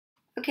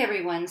Okay,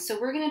 everyone,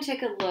 so we're going to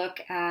take a look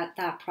at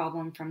that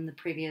problem from the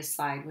previous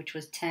slide, which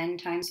was 10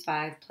 times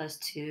 5 plus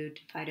 2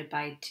 divided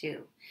by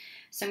 2.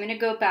 So I'm going to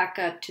go back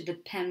up to the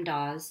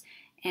PEMDAS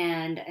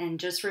and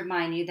just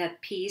remind you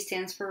that P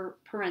stands for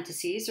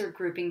parentheses or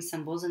grouping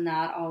symbols, and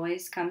that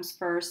always comes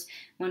first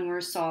when we're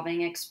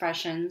solving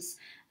expressions.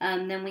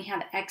 Then we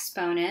have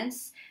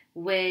exponents,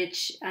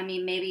 which,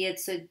 maybe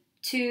it's a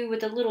 2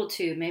 with a little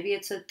 2, maybe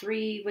it's a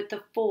 3 with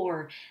a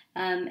 4,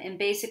 and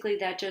basically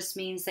that just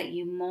means that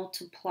you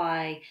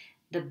multiply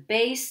the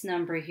base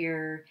number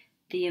here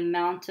the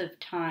amount of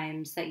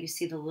times that you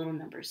see the little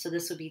numbers. So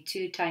this would be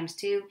 2 times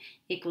 2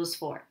 equals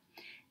 4.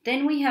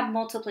 Then we have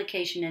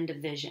multiplication and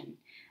division.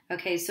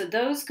 Okay, so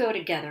those go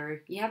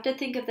together. You have to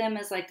think of them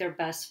as like their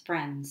best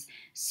friends.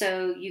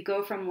 So you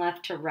go from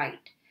left to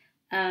right.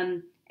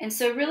 And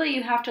so really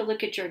you have to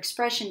look at your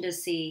expression to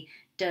see,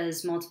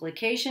 does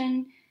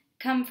multiplication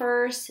come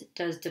first?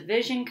 Does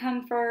division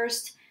come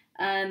first?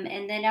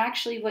 And then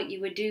actually what you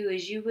would do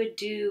is you would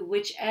do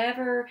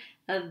whichever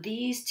of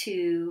these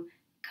two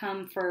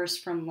come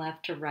first from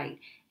left to right.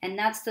 And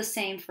that's the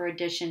same for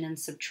addition and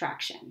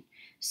subtraction.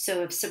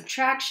 So if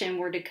subtraction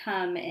were to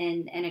come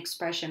in an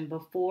expression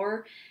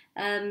before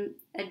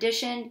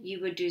addition,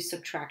 you would do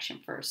subtraction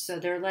first. So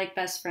they're like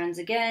best friends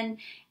again,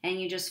 and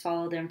you just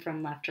follow them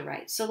from left to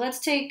right. So let's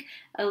take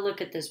a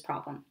look at this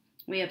problem.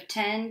 We have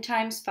 10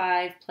 times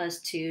 5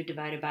 plus 2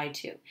 divided by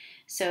 2.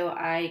 So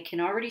I can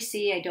already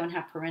see I don't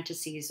have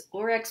parentheses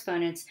or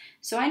exponents,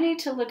 so I need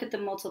to look at the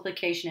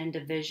multiplication and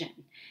division.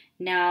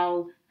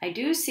 Now, I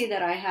do see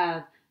that I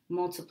have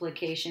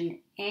multiplication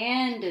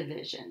and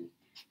division.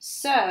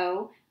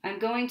 So I'm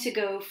going to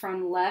go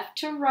from left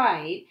to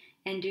right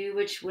and do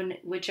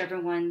whichever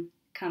one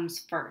comes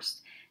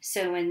first.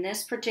 So in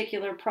this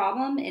particular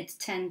problem, it's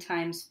 10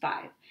 times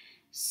 5.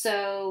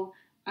 So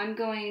I'm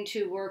going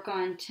to work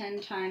on 10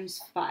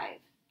 times 5.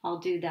 I'll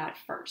do that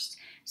first.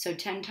 So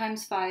 10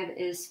 times 5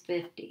 is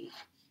 50.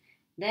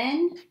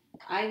 Then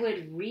I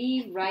would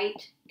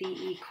rewrite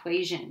the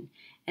equation,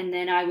 and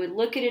then I would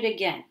look at it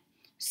again.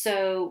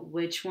 So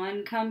which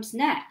one comes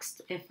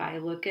next? If I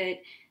look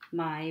at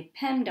my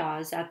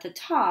PEMDAS at the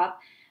top,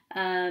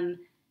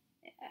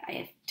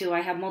 do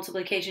I have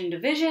multiplication and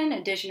division,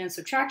 addition and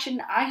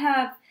subtraction? I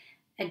have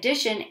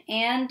addition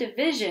and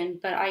division,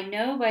 but I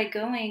know by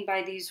going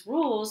by these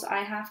rules, I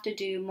have to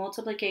do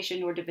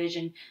multiplication or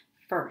division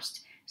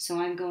first. So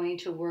I'm going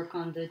to work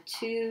on the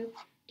 2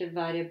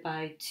 divided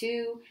by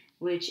 2,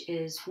 which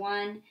is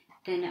 1.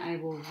 Then I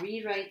will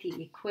rewrite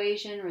the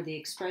equation or the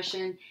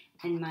expression,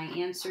 and my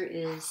answer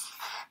is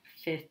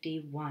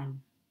 51.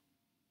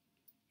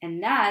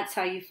 And that's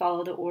how you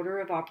follow the order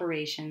of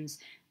operations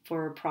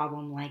for a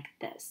problem like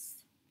this.